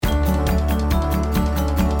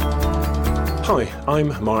Hi,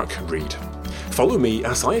 I'm Mark Reed. Follow me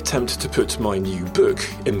as I attempt to put my new book,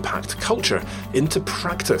 Impact Culture, into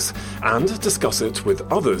practice and discuss it with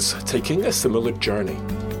others taking a similar journey.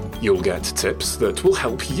 You'll get tips that will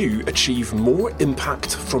help you achieve more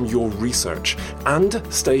impact from your research and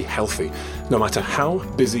stay healthy, no matter how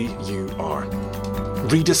busy you are.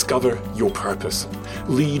 Rediscover your purpose.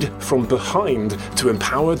 Lead from behind to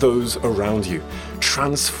empower those around you.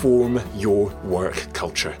 Transform your work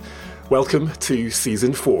culture. Welcome to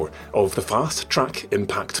Season 4 of the Fast Track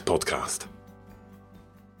Impact Podcast.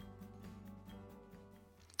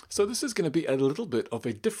 So this is going to be a little bit of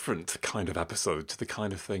a different kind of episode to the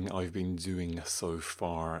kind of thing I've been doing so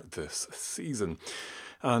far this season.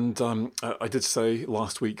 And I did say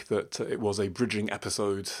last week that it was a bridging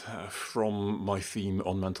episode from my theme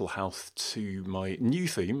on mental health to my new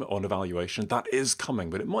theme on evaluation. That is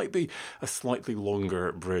coming, but it might be a slightly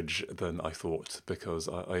longer bridge than I thought, because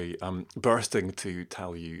I am bursting to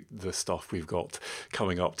tell you the stuff we've got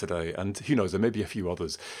coming up today. And who knows, there may be a few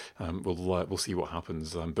others. We'll see what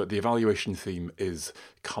happens. But the evaluation theme is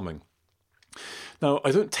coming. Now,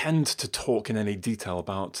 I don't tend to talk in any detail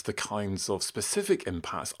about the kinds of specific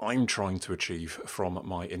impacts I'm trying to achieve from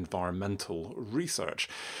my environmental research,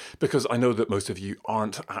 because I know that most of you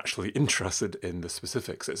aren't actually interested in the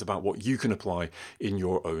specifics. It's about what you can apply in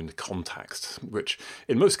your own context, which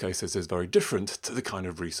in most cases is very different to the kind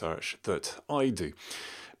of research that I do.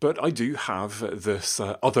 But I do have this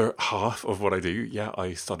other half of what I do. Yeah,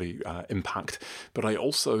 I study impact, but I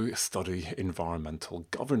also study environmental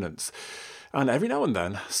governance. And every now and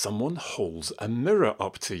then, someone holds a mirror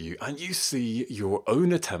up to you and you see your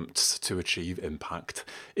own attempts to achieve impact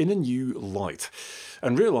in a new light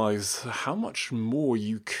and realise how much more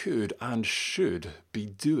you could and should be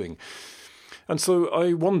doing. And so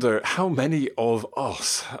I wonder how many of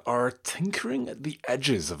us are tinkering at the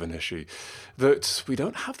edges of an issue that we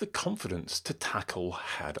don't have the confidence to tackle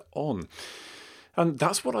head on. And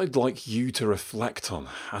that's what I'd like you to reflect on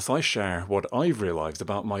as I share what I've realised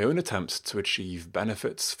about my own attempts to achieve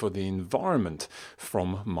benefits for the environment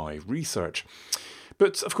from my research.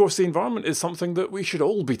 But of course, the environment is something that we should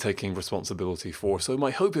all be taking responsibility for. So my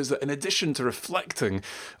hope is that in addition to reflecting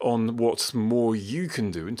on what more you can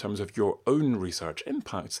do in terms of your own research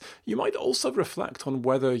impacts, you might also reflect on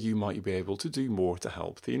whether you might be able to do more to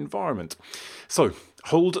help the environment. So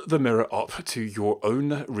hold the mirror up to your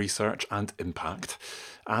own research and impact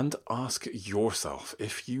and ask yourself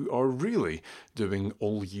if you are really doing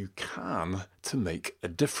all you can to make a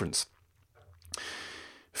difference.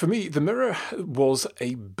 For me, The Mirror was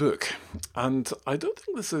a book, and I don't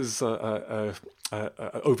think this is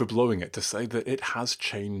overblowing it to say that it has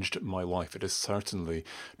changed my life. It has certainly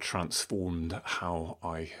transformed how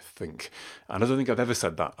I think. And I don't think I've ever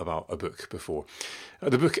said that about a book before.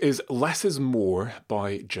 The book is Less is More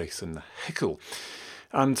by Jason Hickel.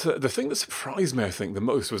 And the thing that surprised me, I think, the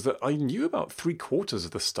most was that I knew about 3/4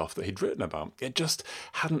 of the stuff that he'd written about. It just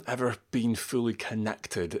hadn't ever been fully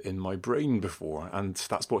connected in my brain before, and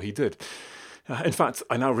that's what he did. In fact,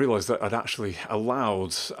 I now realise that I'd actually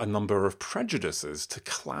allowed a number of prejudices to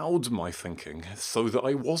cloud my thinking so that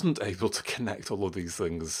I wasn't able to connect all of these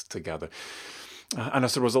things together. And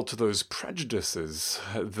as a result of those prejudices,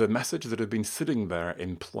 the message that had been sitting there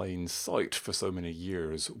in plain sight for so many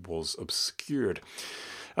years was obscured.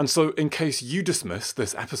 And so in case you dismiss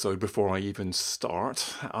this episode before I even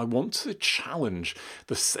start, I want to challenge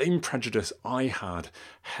the same prejudice I had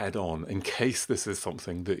head on, in case this is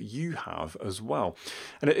something that you have as well.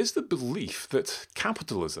 And it is the belief that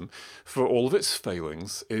capitalism, for all of its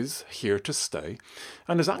failings, is here to stay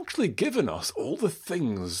and has actually given us all the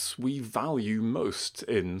things we value most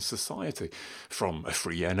in society, from a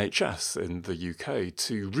free NHS in the UK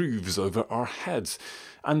to roofs over our heads.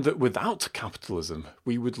 And that without capitalism,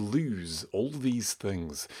 we would lose all these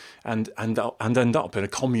things and end up in a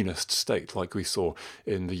communist state like we saw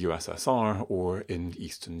in the USSR or in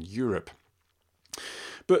Eastern Europe.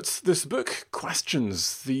 But this book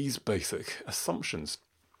questions these basic assumptions.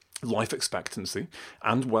 Life expectancy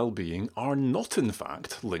and well-being are not, in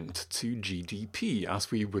fact, linked to GDP,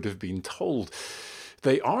 as we would have been told.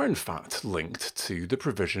 They are in fact linked to the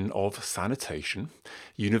provision of sanitation,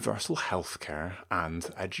 universal healthcare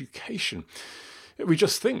and education. We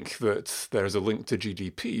just think that there's a link to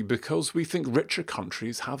GDP because we think richer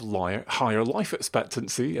countries have higher life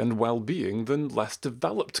expectancy and well-being than less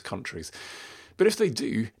developed countries. But if they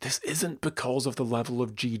do, this isn't because of the level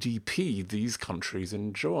of GDP these countries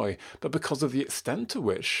enjoy, but because of the extent to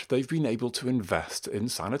which they've been able to invest in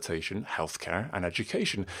sanitation, healthcare and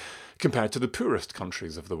education compared to the poorest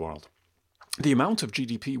countries of the world. The amount of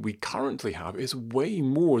GDP we currently have is way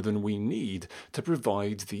more than we need to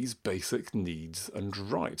provide these basic needs and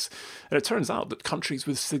rights. And it turns out that countries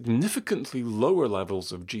with significantly lower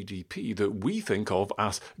levels of GDP that we think of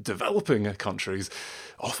as developing countries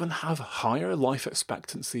often have higher life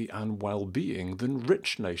expectancy and well-being than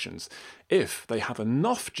rich nations, if they have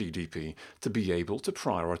enough GDP to be able to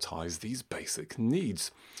prioritise these basic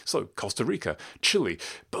needs. So Costa Rica, Chile,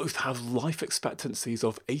 both have life expectancies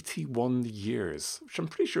of 81 years, which I'm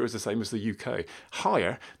pretty sure is the same as the UK,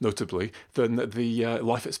 higher, notably, than the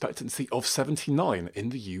life expectancy of 79 in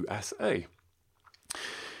the USA.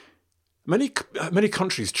 Many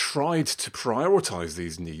countries tried to prioritise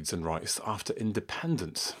these needs and rights after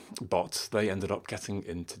independence, but they ended up getting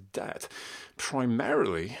into debt.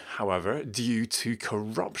 Primarily, however, due to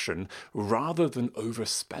corruption rather than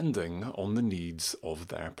overspending on the needs of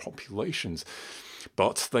their populations.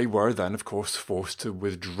 But they were then, of course, forced to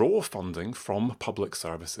withdraw funding from public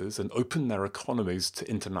services and open their economies to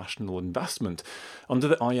international investment under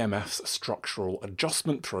the IMF's structural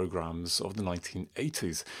adjustment programs of the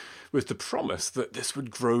 1980s, with the promise that this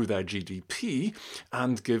would grow their GDP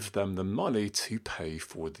and give them the money to pay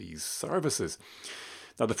for these services.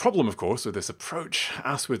 Now, the problem, of course, with this approach,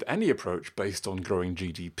 as with any approach based on growing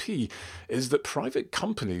GDP, is that private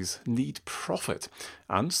companies need profit.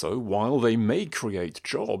 And so, while they may create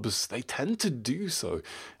jobs, they tend to do so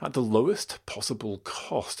at the lowest possible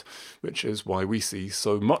cost, which is why we see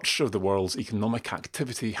so much of the world's economic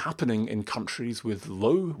activity happening in countries with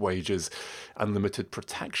low wages and limited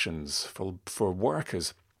protections for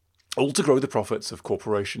workers. All to grow the profits of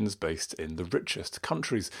corporations based in the richest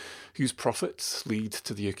countries, whose profits lead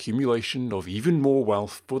to the accumulation of even more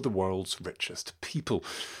wealth for the world's richest people.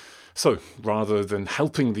 So, rather than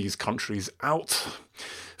helping these countries out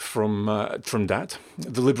from debt,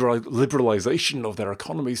 the liberalisation of their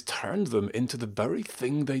economies turned them into the very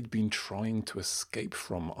thing they'd been trying to escape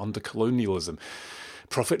from under colonialism.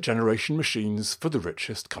 Profit generation machines for the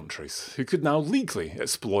richest countries, who could now legally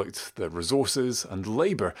exploit the resources and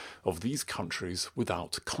labour of these countries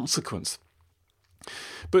without consequence.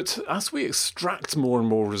 But as we extract more and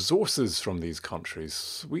more resources from these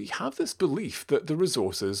countries, we have this belief that the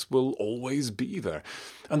resources will always be there,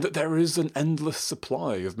 and that there is an endless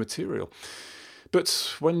supply of material.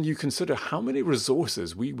 But when you consider how many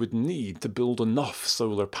resources we would need to build enough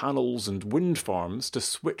solar panels and wind farms to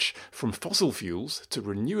switch from fossil fuels to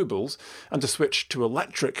renewables and to switch to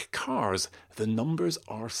electric cars, the numbers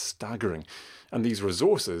are staggering. And these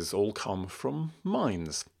resources all come from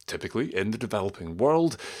mines, typically in the developing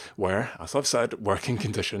world, where, as I've said, working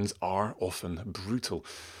conditions are often brutal.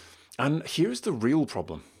 And here's the real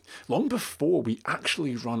problem. Long before we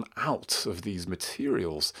actually run out of these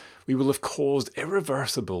materials, we will have caused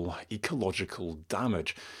irreversible ecological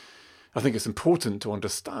damage. I think it's important to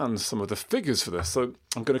understand some of the figures for this, so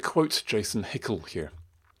I'm going to quote Jason Hickel here.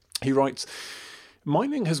 He writes,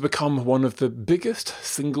 "Mining has become one of the biggest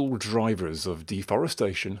single drivers of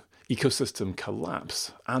deforestation, ecosystem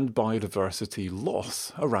collapse, and biodiversity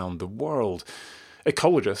loss around the world.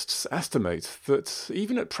 Ecologists estimate that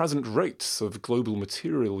even at present rates of global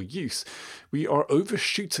material use, we are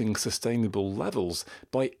overshooting sustainable levels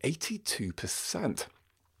by 82%.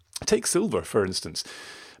 Take silver, for instance.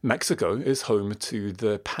 Mexico is home to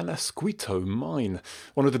the Penasquito mine,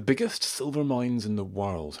 one of the biggest silver mines in the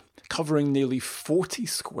world. Covering nearly 40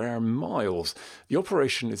 square miles, the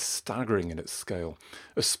operation is staggering in its scale.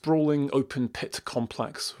 A sprawling open pit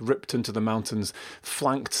complex ripped into the mountains,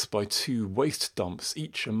 flanked by 2 waste dumps,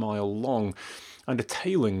 each a mile long, and a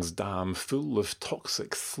tailings dam full of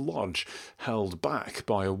toxic sludge held back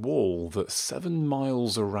by a wall that's 7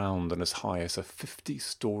 miles around and as high as a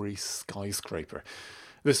 50-story skyscraper.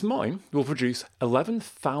 This mine will produce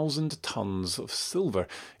 11,000 tonnes of silver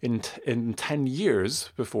in 10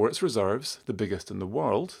 years before its reserves, the biggest in the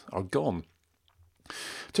world, are gone.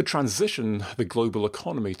 To transition the global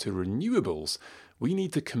economy to renewables, we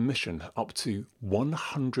need to commission up to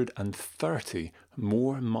 130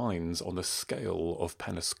 more mines on the scale of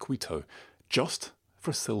Penasquito, just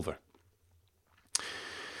for silver."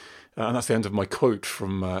 And that's the end of my quote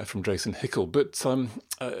from Jason Hickel. But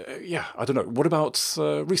I don't know. What about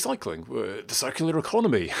recycling, the circular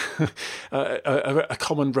economy? A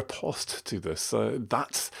common riposte to this.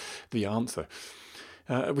 That's the answer.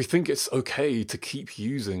 We think it's okay to keep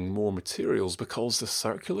using more materials because the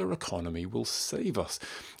circular economy will save us,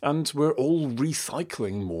 and we're all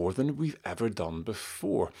recycling more than we've ever done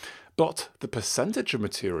before. But the percentage of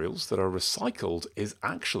materials that are recycled is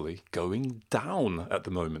actually going down at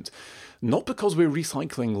the moment. Not because we're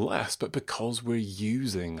recycling less, but because we're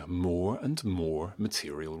using more and more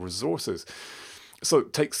material resources. So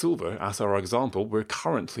take silver as our example. We're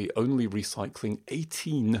currently only recycling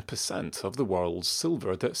 18% of the world's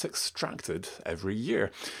silver that's extracted every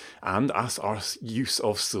year. And as our use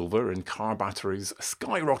of silver in car batteries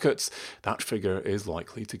skyrockets, that figure is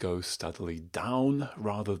likely to go steadily down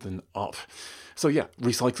rather than up. So yeah,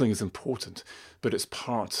 recycling is important, but it's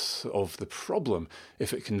part of the problem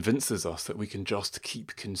if it convinces us that we can just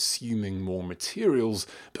keep consuming more materials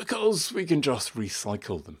because we can just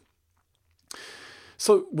recycle them.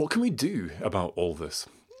 So, what can we do about all this?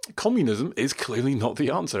 Communism is clearly not the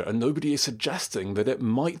answer, and nobody is suggesting that it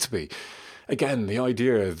might be. Again, the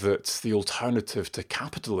idea that the alternative to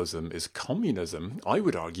capitalism is communism, I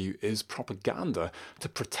would argue, is propaganda to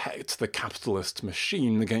protect the capitalist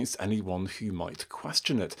machine against anyone who might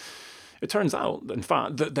question it. It turns out, in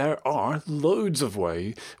fact, that there are loads of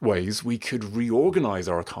ways we could reorganise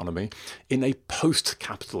our economy in a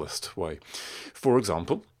post-capitalist way. For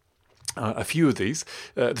example, a few of these.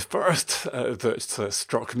 The first that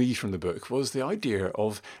struck me from the book was the idea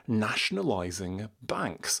of nationalising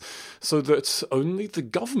banks so that only the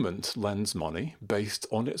government lends money based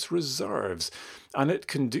on its reserves. And it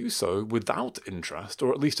can do so without interest,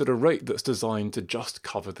 or at least at a rate that's designed to just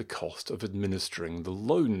cover the cost of administering the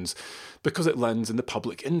loans, because it lends in the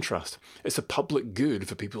public interest. It's a public good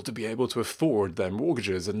for people to be able to afford their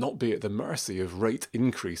mortgages and not be at the mercy of rate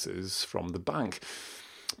increases from the bank.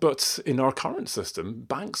 But in our current system,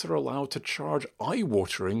 banks are allowed to charge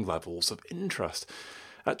eye-watering levels of interest.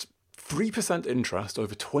 At 3% interest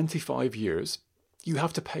over 25 years, you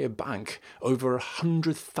have to pay a bank over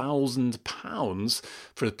 £100,000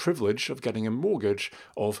 for the privilege of getting a mortgage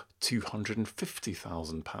of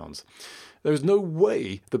 £250,000. There's no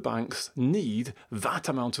way the banks need that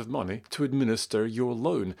amount of money to administer your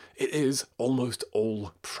loan. It is almost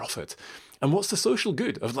all profit. And what's the social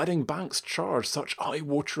good of letting banks charge such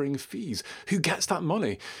eye-watering fees? Who gets that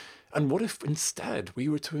money? And what if instead we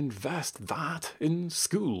were to invest that in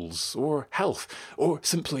schools or health, or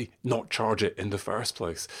simply not charge it in the first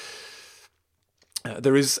place?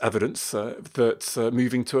 There is evidence that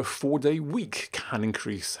moving to a 4-day week can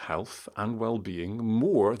increase health and well-being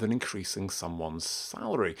more than increasing someone's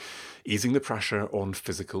salary, easing the pressure on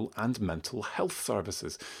physical and mental health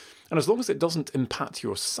services. And as long as it doesn't impact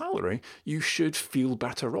your salary, you should feel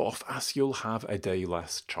better off, as you'll have a day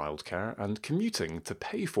less childcare and commuting to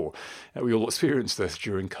pay for. We all experienced this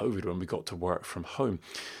during COVID when we got to work from home.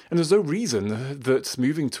 And there's no reason that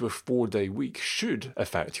moving to a 4-day week should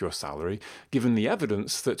affect your salary, given the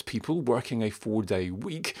evidence that people working a 4-day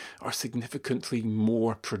week are significantly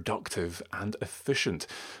more productive and efficient.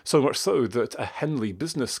 So much so that a Henley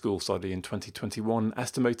Business School study in 2021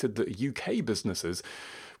 estimated that UK businesses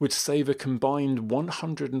would save a combined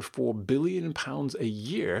 £104 billion a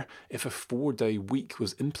year if a 4-day week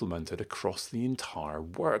was implemented across the entire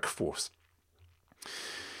workforce.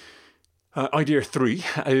 Idea 3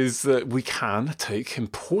 is that we can take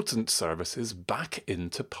important services back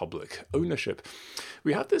into public ownership.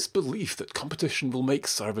 We have this belief that competition will make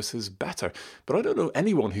services better, but I don't know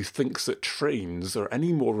anyone who thinks that trains are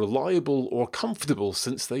any more reliable or comfortable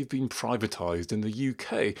since they've been privatised in the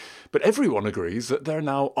UK. But everyone agrees that they're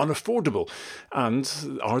now unaffordable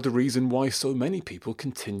and are the reason why so many people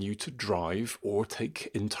continue to drive or take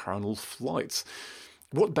internal flights.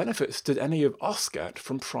 What benefits did any of us get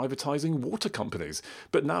from privatising water companies?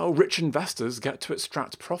 But now rich investors get to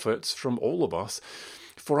extract profits from all of us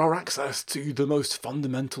for our access to the most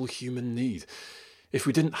fundamental human need. If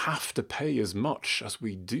we didn't have to pay as much as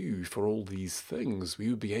we do for all these things, we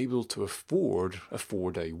would be able to afford a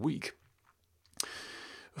 4-day week.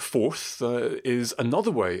 Fourth is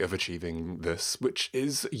another way of achieving this, which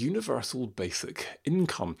is universal basic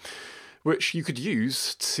income, which you could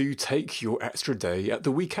use to take your extra day at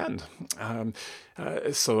the weekend.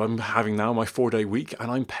 So I'm having now my 4-day week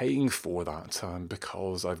and I'm paying for that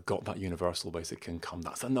because I've got that universal basic income.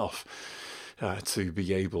 That's enough to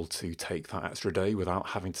be able to take that extra day without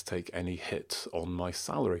having to take any hit on my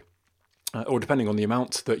salary. Or depending on the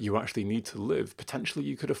amount that you actually need to live, potentially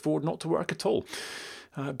you could afford not to work at all.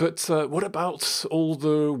 But what about all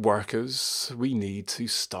the workers we need to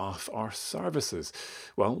staff our services?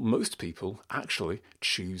 Well, most people actually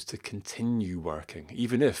choose to continue working,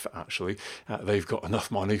 even if actually they've got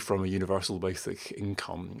enough money from a universal basic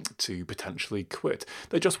income to potentially quit.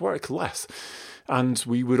 They just work less. And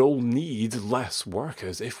we would all need less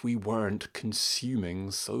workers if we weren't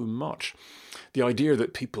consuming so much. The idea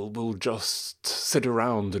that people will just sit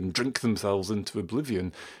around and drink themselves into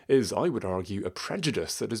oblivion is, I would argue, a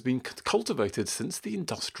prejudice that has been cultivated since the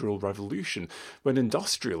Industrial Revolution, when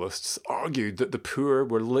industrialists argued that the poor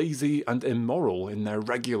were lazy and immoral in their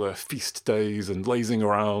regular feast days and lazing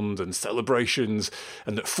around and celebrations,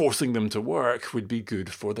 and that forcing them to work would be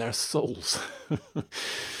good for their souls.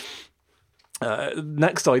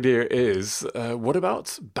 Next idea is, what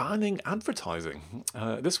about banning advertising?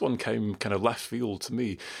 This one came kind of left field to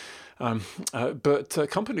me. But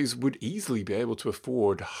companies would easily be able to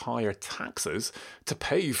afford higher taxes to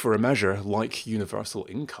pay for a measure like universal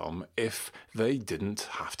income if they didn't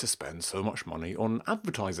have to spend so much money on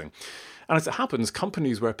advertising. And as it happens,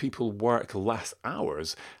 companies where people work less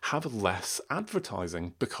hours have less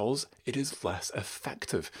advertising because it is less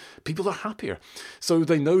effective. People are happier, so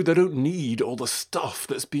they know they don't need all the stuff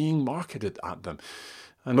that's being marketed at them.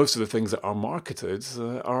 And most of the things that are marketed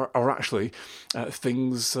are actually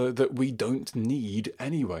things that we don't need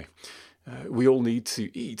anyway. We all need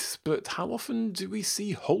to eat, but how often do we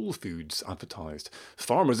see Whole Foods advertised?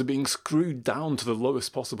 Farmers are being screwed down to the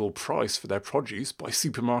lowest possible price for their produce by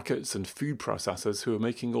supermarkets and food processors who are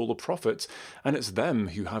making all the profits, and it's them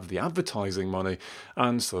who have the advertising money,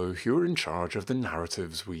 and so who are in charge of the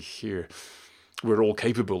narratives we hear. We're all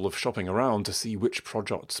capable of shopping around to see which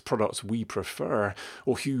products we prefer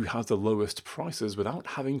or who has the lowest prices without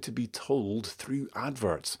having to be told through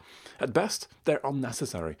adverts. At best, they're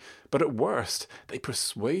unnecessary, but at worst, they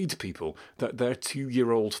persuade people that their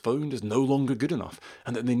 2-year-old phone is no longer good enough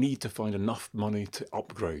and that they need to find enough money to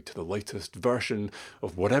upgrade to the latest version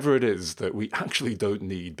of whatever it is that we actually don't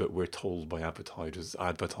need, but we're told by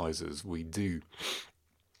advertisers we do.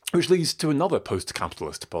 Which leads to another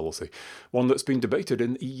post-capitalist policy, one that's been debated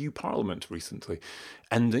in the EU Parliament recently: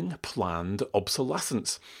 ending planned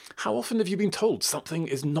obsolescence. How often have you been told something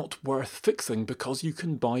is not worth fixing because you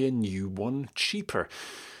can buy a new one cheaper?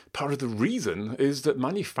 Part of the reason is that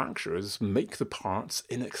manufacturers make the parts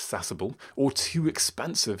inaccessible or too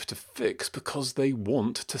expensive to fix because they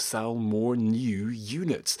want to sell more new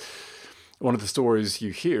units. One of the stories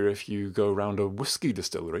you hear if you go around a whisky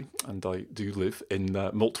distillery, and I do live in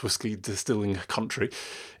malt whisky distilling country,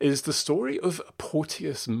 is the story of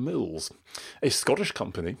Porteous Mills, a Scottish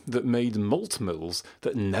company that made malt mills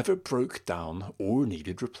that never broke down or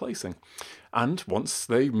needed replacing. And once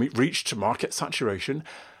they reached market saturation,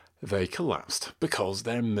 they collapsed because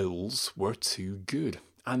their mills were too good.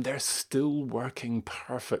 And they're still working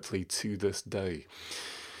perfectly to this day.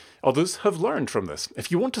 Others have learned from this.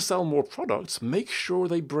 If you want to sell more products, make sure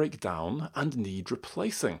they break down and need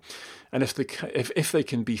replacing. And if they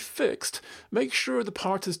can be fixed, make sure the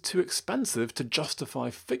part is too expensive to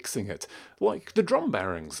justify fixing it, like the drum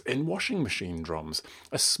bearings in washing machine drums,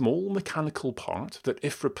 a small mechanical part that,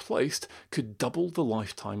 if replaced, could double the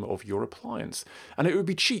lifetime of your appliance. And it would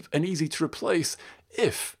be cheap and easy to replace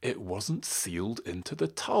if it wasn't sealed into the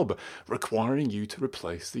tub, requiring you to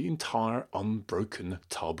replace the entire unbroken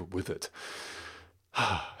tub with it.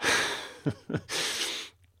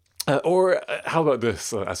 Or how about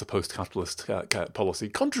this as a post-capitalist policy?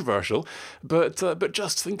 Controversial, but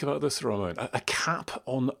just think about this for a moment. A cap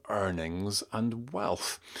on earnings and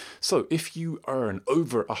wealth. So if you earn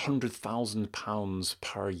over £100,000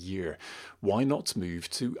 per year, why not move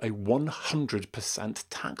to a 100%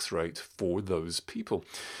 tax rate for those people?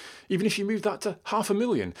 Even if you move that to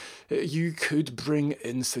 £500,000, you could bring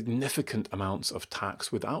in significant amounts of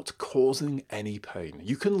tax without causing any pain.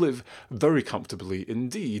 You can live very comfortably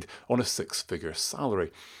indeed on a 6-figure salary.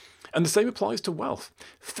 And the same applies to wealth.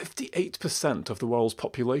 58% of the world's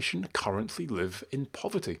population currently live in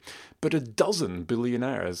poverty, but 12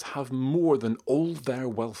 billionaires have more than all their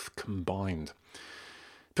wealth combined.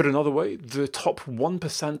 Put another way, the top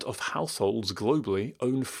 1% of households globally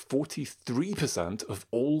own 43% of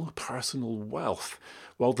all personal wealth,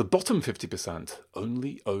 while the bottom 50%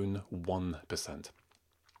 only own 1%.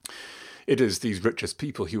 It is these richest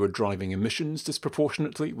people who are driving emissions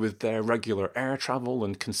disproportionately with their regular air travel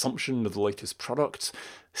and consumption of the latest products.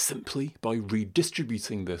 Simply by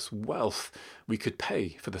redistributing this wealth, we could pay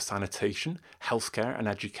for the sanitation, healthcare and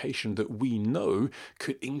education that we know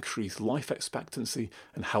could increase life expectancy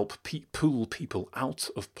and help pull people out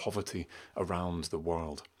of poverty around the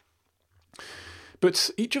world.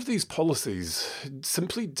 But each of these policies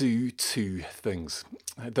simply do two things.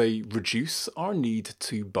 They reduce our need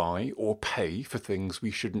to buy or pay for things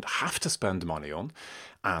we shouldn't have to spend money on,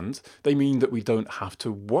 and they mean that we don't have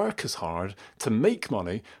to work as hard to make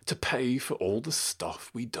money to pay for all the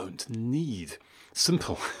stuff we don't need.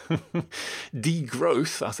 Simple.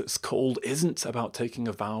 Degrowth, as it's called, isn't about taking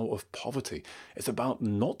a vow of poverty. It's about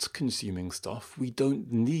not consuming stuff we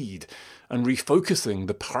don't need and refocusing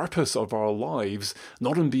the purpose of our lives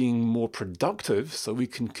not on being more productive so we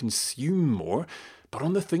can consume more, but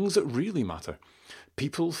on the things that really matter.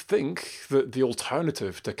 People think that the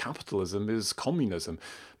alternative to capitalism is communism,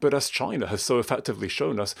 but as China has so effectively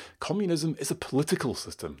shown us, communism is a political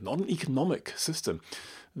system, not an economic system.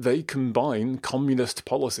 They combine communist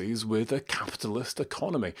policies with a capitalist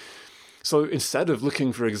economy. So instead of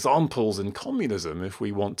looking for examples in communism, if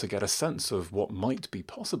we want to get a sense of what might be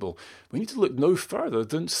possible, we need to look no further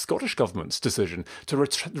than Scottish Government's decision to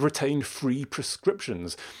retain free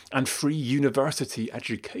prescriptions and free university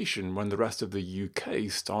education when the rest of the UK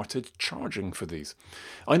started charging for these.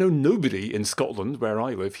 I know nobody in Scotland, where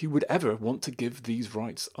I live, who would ever want to give these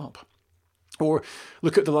rights up. Or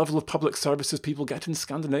look at the level of public services people get in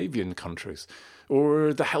Scandinavian countries,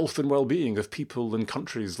 or the health and well-being of people in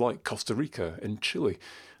countries like Costa Rica and Chile.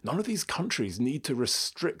 None of these countries need to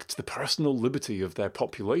restrict the personal liberty of their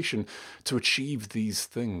population to achieve these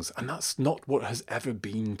things, and that's not what has ever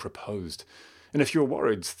been proposed. And if you're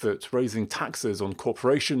worried that raising taxes on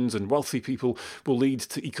corporations and wealthy people will lead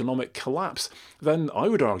to economic collapse, then I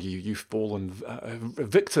would argue you've fallen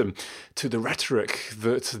victim to the rhetoric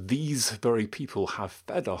that these very people have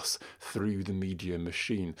fed us through the media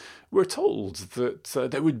machine. We're told that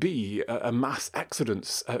there would be a mass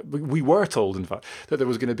exodus. We were told, in fact, that there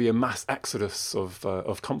was going to be a mass exodus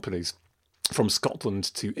of companies from Scotland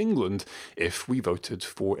to England if we voted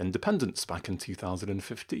for independence back in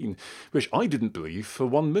 2015, which I didn't believe for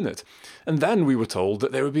 1 minute. And then we were told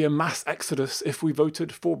that there would be a mass exodus if we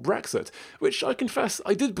voted for Brexit, which I confess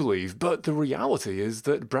I did believe, but the reality is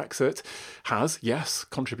that Brexit has, yes,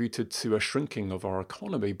 contributed to a shrinking of our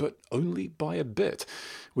economy, but only by a bit.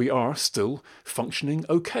 We are still functioning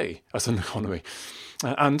okay as an economy.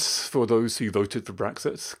 And for those who voted for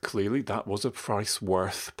Brexit, clearly that was a price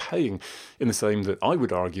worth paying, in the same that I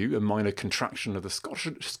would argue a minor contraction of the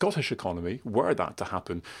Scottish economy, were that to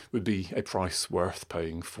happen, would be a price worth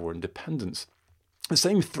paying for independence. The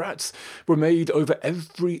same threats were made over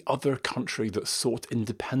every other country that sought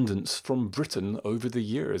independence from Britain over the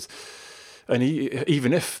years. And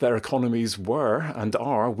even if their economies were and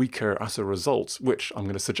are weaker as a result, which I'm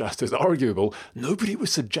going to suggest is arguable, nobody would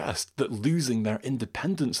suggest that losing their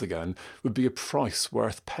independence again would be a price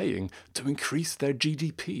worth paying to increase their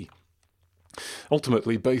GDP.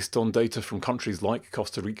 Ultimately, based on data from countries like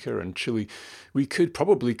Costa Rica and Chile, we could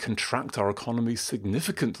probably contract our economy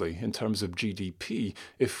significantly in terms of GDP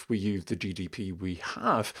if we use the GDP we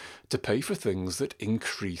have to pay for things that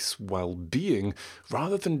increase well-being,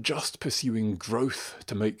 rather than just pursuing growth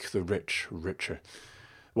to make the rich richer.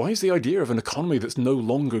 Why is the idea of an economy that's no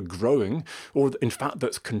longer growing, or in fact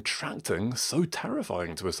that's contracting, so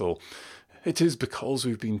terrifying to us all? It is because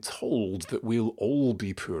we've been told that we'll all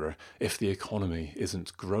be poorer if the economy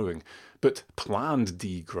isn't growing. But planned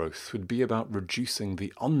degrowth would be about reducing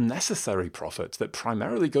the unnecessary profit that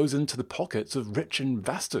primarily goes into the pockets of rich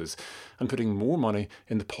investors and putting more money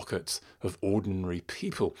in the pockets of ordinary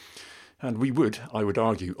people. And we would, I would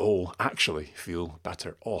argue, all actually feel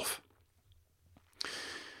better off.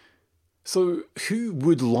 So who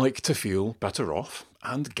would like to feel better off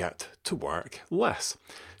and get to work less?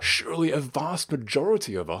 Surely a vast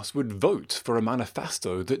majority of us would vote for a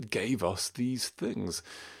manifesto that gave us these things.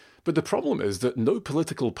 But the problem is that no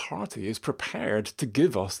political party is prepared to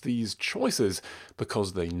give us these choices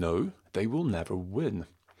because they know they will never win.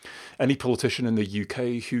 Any politician in the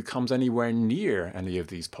UK who comes anywhere near any of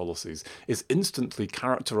these policies is instantly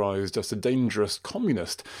characterised as a dangerous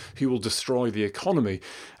communist who will destroy the economy,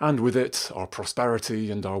 and with it our prosperity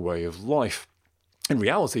and our way of life. In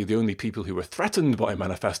reality, the only people who are threatened by a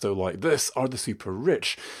manifesto like this are the super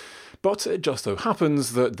rich. But it just so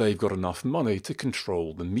happens that they've got enough money to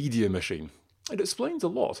control the media machine. It explains a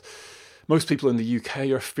lot. Most people in the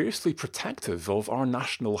UK are fiercely protective of our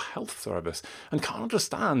National Health Service and can't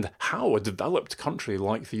understand how a developed country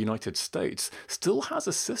like the United States still has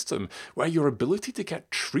a system where your ability to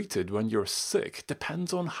get treated when you're sick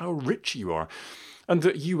depends on how rich you are, and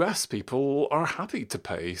that US people are happy to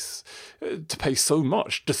pay so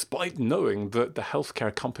much despite knowing that the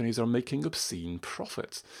healthcare companies are making obscene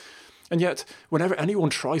profits. And yet, whenever anyone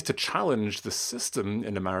tries to challenge the system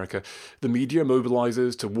in America, the media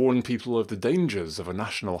mobilizes to warn people of the dangers of a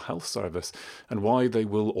national health service and why they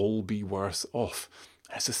will all be worse off.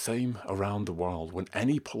 It's the same around the world when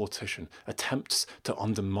any politician attempts to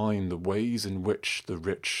undermine the ways in which the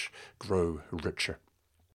rich grow richer.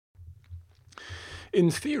 In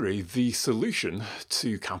theory, the solution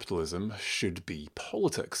to capitalism should be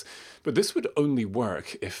politics, but this would only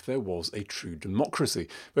work if there was a true democracy,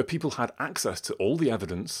 where people had access to all the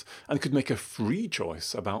evidence and could make a free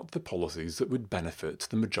choice about the policies that would benefit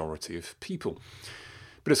the majority of people.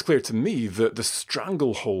 But it's clear to me that the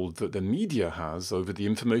stranglehold that the media has over the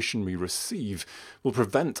information we receive will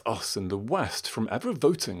prevent us in the West from ever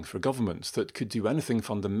voting for governments that could do anything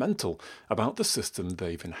fundamental about the system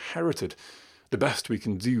they've inherited. The best we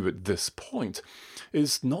can do at this point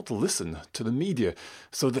is not listen to the media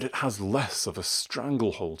so that it has less of a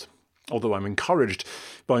stranglehold. Although I'm encouraged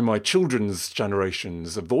by my children's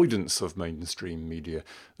generation's avoidance of mainstream media,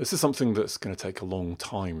 this is something that's going to take a long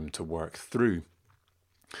time to work through.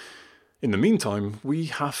 In the meantime, we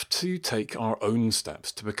have to take our own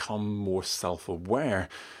steps to become more self-aware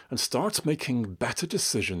and start making better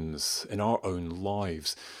decisions in our own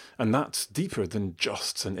lives. And that's deeper than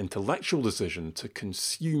just an intellectual decision to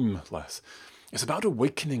consume less. It's about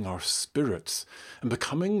awakening our spirits and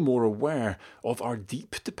becoming more aware of our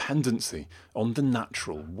deep dependency on the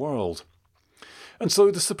natural world. And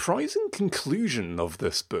so the surprising conclusion of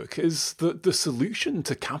this book is that the solution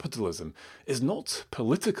to capitalism is not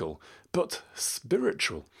political, but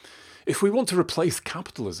spiritual. If we want to replace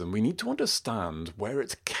capitalism, we need to understand where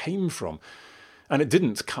it came from. And it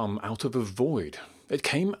didn't come out of a void. It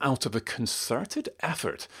came out of a concerted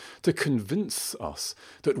effort to convince us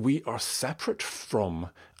that we are separate from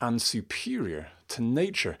and superior to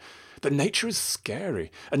nature, that nature is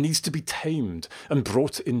scary and needs to be tamed and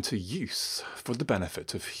brought into use for the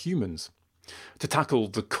benefit of humans. To tackle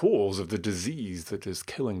the cause of the disease that is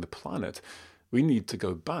killing the planet, we need to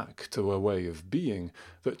go back to a way of being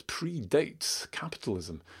that predates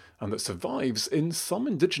capitalism and that survives in some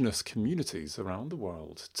indigenous communities around the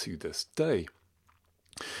world to this day.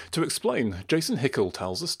 To explain, Jason Hickel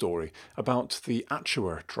tells a story about the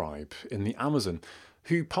Achuar tribe in the Amazon,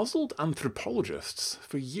 who puzzled anthropologists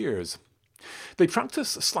for years. They practice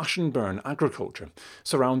slash-and-burn agriculture,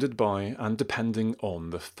 surrounded by and depending on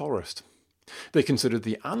the forest. They considered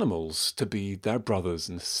the animals to be their brothers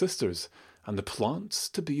and sisters, and the plants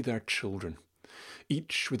to be their children,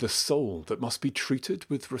 each with a soul that must be treated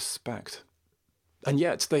with respect. And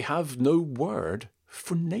yet they have no word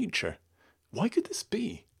for nature. Why could this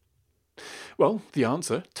be? Well, the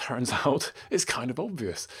answer, turns out, is kind of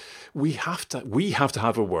obvious. We have to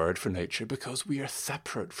have a word for nature because we are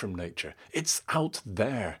separate from nature. It's out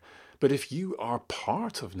there. But if you are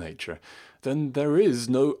part of nature, then there is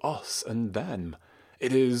no us and them.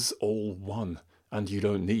 It is all one, and you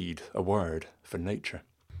don't need a word for nature.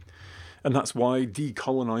 And that's why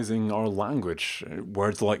decolonising our language,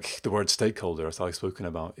 words like the word stakeholder, as I've spoken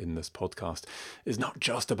about in this podcast, is not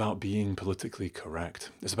just about being politically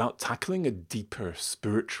correct. It's about tackling a deeper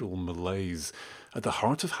spiritual malaise at the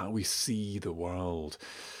heart of how we see the world.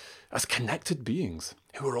 As connected beings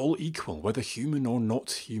who are all equal, whether human or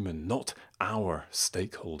not human, not our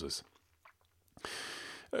stakeholders.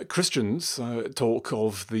 Christians talk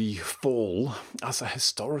of the fall as a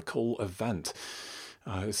historical event.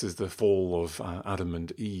 This is the fall of Adam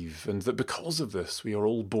and Eve, and that because of this we are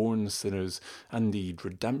all born sinners and need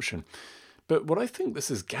redemption. But what I think this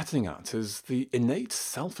is getting at is the innate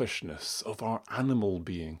selfishness of our animal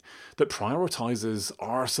being that prioritises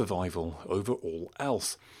our survival over all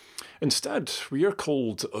else. Instead, we are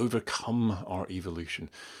called to overcome our evolution,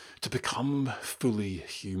 to become fully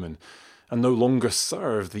human, and no longer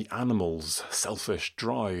serve the animal's selfish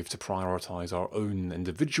drive to prioritise our own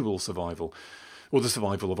individual survival, or the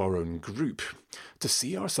survival of our own group, to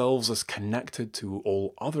see ourselves as connected to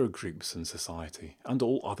all other groups in society and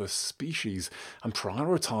all other species, and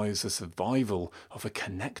prioritise the survival of a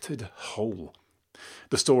connected whole.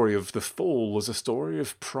 The story of the fall was a story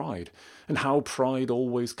of pride, and how pride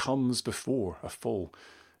always comes before a fall.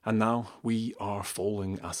 And now we are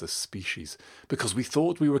falling as a species, because we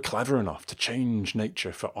thought we were clever enough to change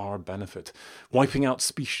nature for our benefit, wiping out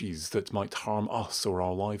species that might harm us or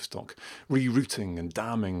our livestock, rerouting and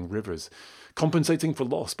damming rivers, compensating for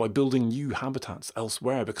loss by building new habitats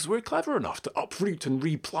elsewhere, because we're clever enough to uproot and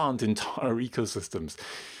replant entire ecosystems.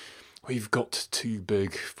 We've got too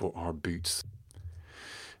big for our boots.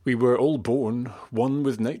 We were all born one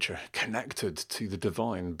with nature, connected to the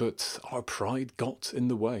divine, but our pride got in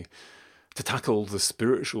the way. To tackle the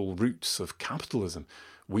spiritual roots of capitalism,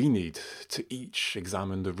 We need to each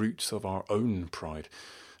examine the roots of our own pride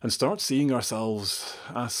and start seeing ourselves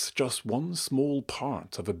as just one small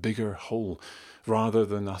part of a bigger whole, rather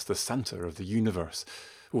than as the centre of the universe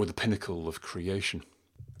or the pinnacle of creation.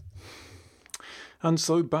 And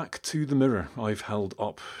so back to the mirror I've held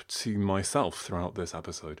up to myself throughout this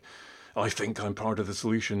episode. I think I'm part of the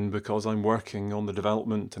solution because I'm working on the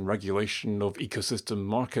development and regulation of ecosystem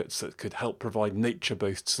markets that could help provide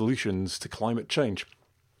nature-based solutions to climate change.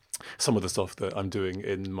 Some of the stuff that I'm doing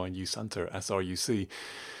in my new centre, SRUC.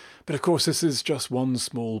 But of course, this is just one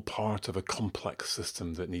small part of a complex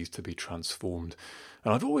system that needs to be transformed.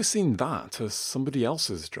 And I've always seen that as somebody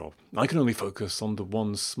else's job. I can only focus on the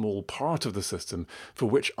one small part of the system for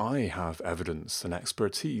which I have evidence and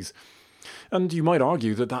expertise. And you might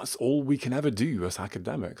argue that that's all we can ever do as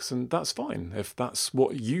academics, and that's fine if that's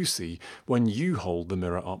what you see when you hold the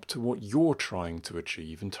mirror up to what you're trying to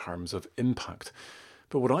achieve in terms of impact.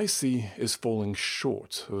 But what I see is falling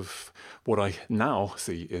short of what I now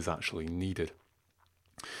see is actually needed.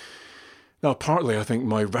 Now, partly I think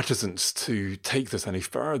my reticence to take this any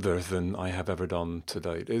further than I have ever done to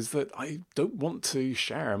date is that I don't want to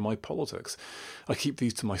share my politics. I keep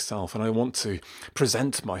these to myself, and I want to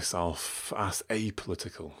present myself as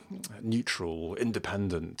apolitical, neutral,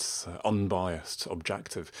 independent, unbiased,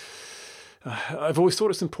 objective. I've always thought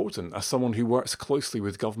it's important, as someone who works closely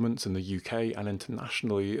with governments in the UK and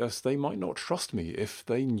internationally, as they might not trust me if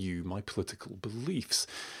they knew my political beliefs.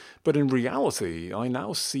 But in reality, I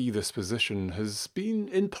now see this position has been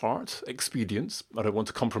in part expedience. I don't want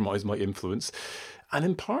to compromise my influence. And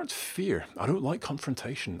in part fear. I don't like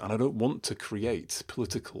confrontation, and I don't want to create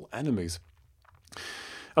political enemies.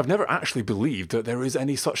 I've never actually believed that there is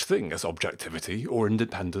any such thing as objectivity or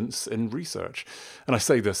independence in research. And I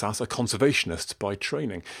say this as a conservationist by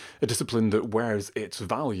training, a discipline that wears its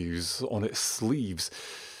values on its sleeves.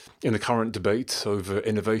 In the current debate over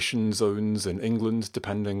innovation zones in England,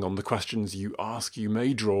 depending on the questions you ask, you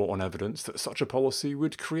may draw on evidence that such a policy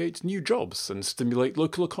would create new jobs and stimulate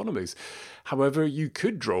local economies. However, you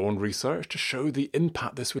could draw on research to show the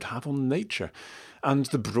impact this would have on nature and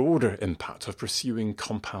the broader impact of pursuing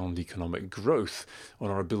compound economic growth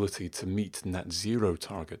on our ability to meet net zero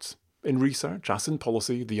targets. In research, as in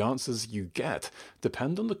policy, the answers you get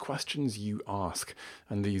depend on the questions you ask,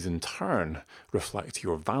 and these in turn reflect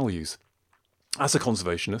your values. As a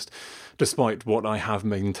conservationist, despite what I have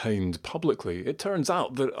maintained publicly, it turns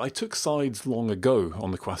out that I took sides long ago on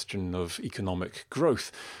the question of economic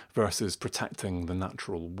growth versus protecting the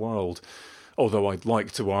natural world. Although I'd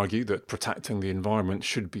like to argue that protecting the environment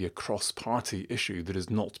should be a cross-party issue that is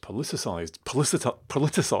not politicized,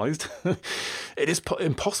 it is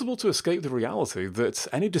impossible to escape the reality that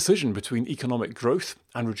any decision between economic growth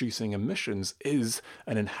and reducing emissions is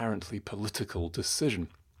an inherently political decision.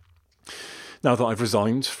 Now that I've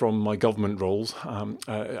resigned from my government roles,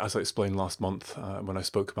 as I explained last month when I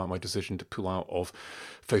spoke about my decision to pull out of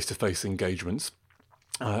face-to-face engagements,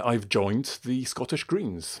 I've joined the Scottish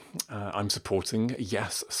Greens. I'm supporting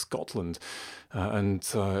Yes Scotland and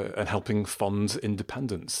helping fund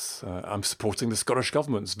independence. I'm supporting the Scottish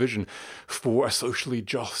Government's vision for a socially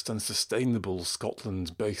just and sustainable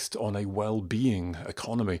Scotland based on a well-being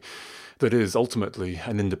economy that is ultimately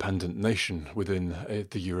an independent nation within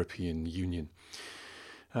the European Union.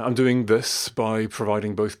 I'm doing this by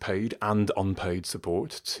providing both paid and unpaid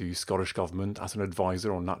support to Scottish Government as an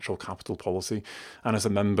advisor on natural capital policy and as a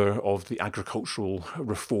member of the Agricultural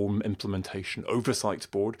Reform Implementation Oversight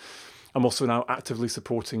Board. I'm also now actively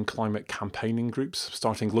supporting climate campaigning groups,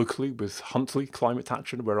 starting locally with Huntly Climate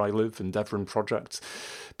Action, where I live, and Devon Projects,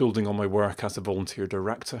 building on my work as a volunteer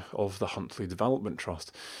director of the Huntly Development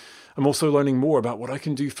Trust. I'm also learning more about what I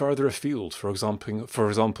can do further afield, for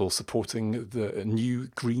example, supporting the new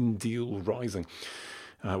Green Deal Rising.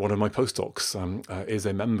 One of my postdocs is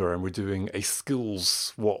a member, and we're doing a skills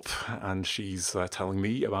swap, and she's telling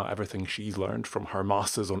me about everything she's learned from her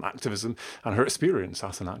master's on activism and her experience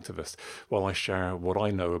as an activist, while I share what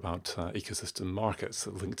I know about ecosystem markets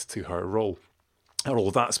linked to her role. And all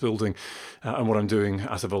of that's building, and what I'm doing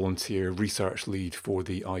as a volunteer research lead for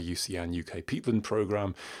the IUCN UK Peatland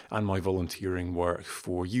Programme and my volunteering work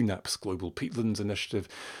for UNEP's Global Peatlands Initiative,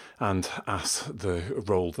 and as the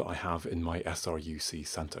role that I have in my SRUC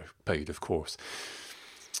centre, paid of course.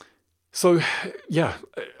 So yeah,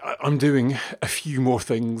 I'm doing a few more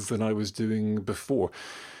things than I was doing before.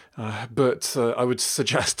 But I would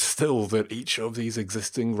suggest still that each of these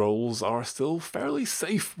existing roles are still fairly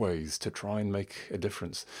safe ways to try and make a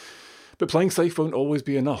difference. But playing safe won't always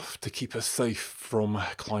be enough to keep us safe from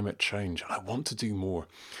climate change. I want to do more.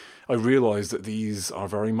 I realise that these are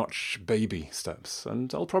very much baby steps,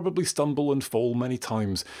 and I'll probably stumble and fall many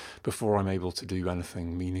times before I'm able to do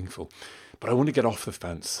anything meaningful. But I want to get off the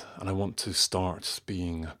fence, and I want to start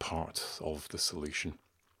being part of the solution.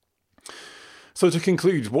 So to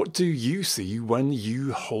conclude, what do you see when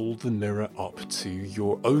you hold the mirror up to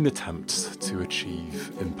your own attempts to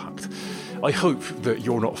achieve impact? I hope that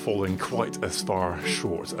you're not falling quite as far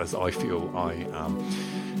short as I feel I am.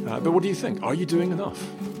 But what do you think? Are you doing enough?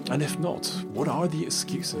 And if not, what are the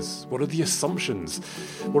excuses? What are the assumptions?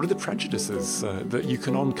 What are the prejudices that you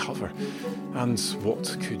can uncover? And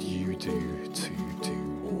what could you do to do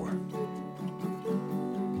more?